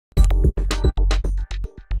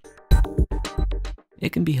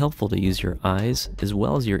It can be helpful to use your eyes as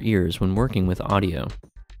well as your ears when working with audio.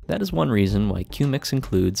 That is one reason why Cuemix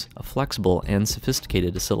includes a flexible and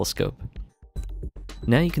sophisticated oscilloscope.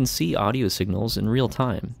 Now you can see audio signals in real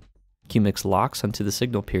time. Cuemix locks onto the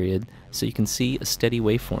signal period so you can see a steady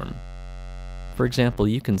waveform. For example,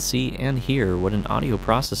 you can see and hear what an audio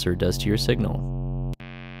processor does to your signal.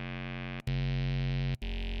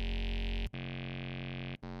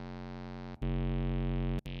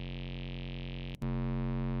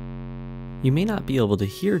 You may not be able to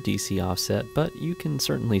hear DC offset, but you can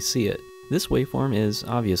certainly see it. This waveform is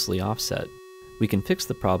obviously offset. We can fix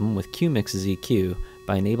the problem with Cuemix's EQ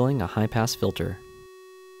by enabling a high-pass filter.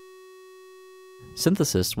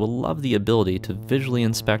 Synthesists will love the ability to visually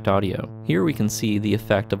inspect audio. Here we can see the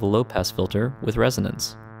effect of a low-pass filter with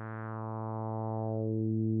resonance.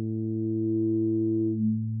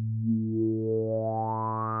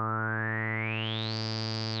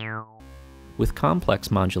 With complex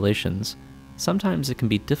modulations, sometimes it can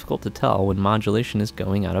be difficult to tell when modulation is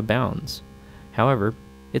going out of bounds. However,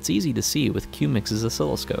 it's easy to see with Cuemix's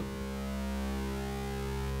oscilloscope.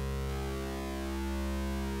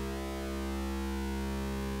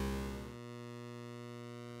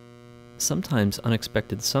 Sometimes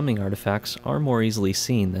unexpected summing artifacts are more easily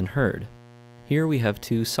seen than heard. Here we have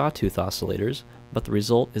two sawtooth oscillators, but the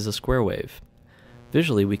result is a square wave.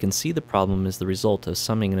 Visually, we can see the problem is the result of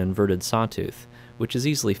summing an inverted sawtooth, which is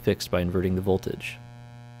easily fixed by inverting the voltage.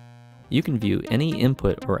 You can view any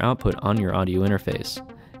input or output on your audio interface.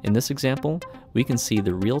 In this example, we can see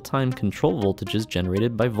the real-time control voltages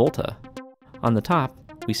generated by Volta. On the top,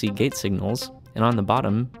 we see gate signals, and on the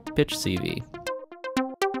bottom, pitch CV.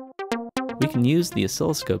 We can use the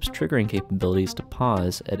oscilloscope's triggering capabilities to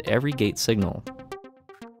pause at every gate signal.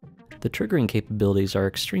 The triggering capabilities are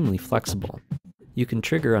extremely flexible. You can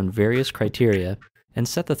trigger on various criteria and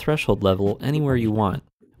set the threshold level anywhere you want,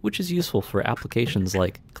 which is useful for applications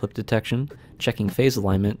like clip detection, checking phase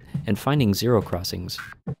alignment, and finding zero crossings.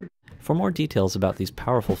 For more details about these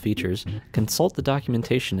powerful features, consult the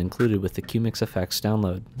documentation included with the Cuemix FX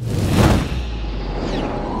download.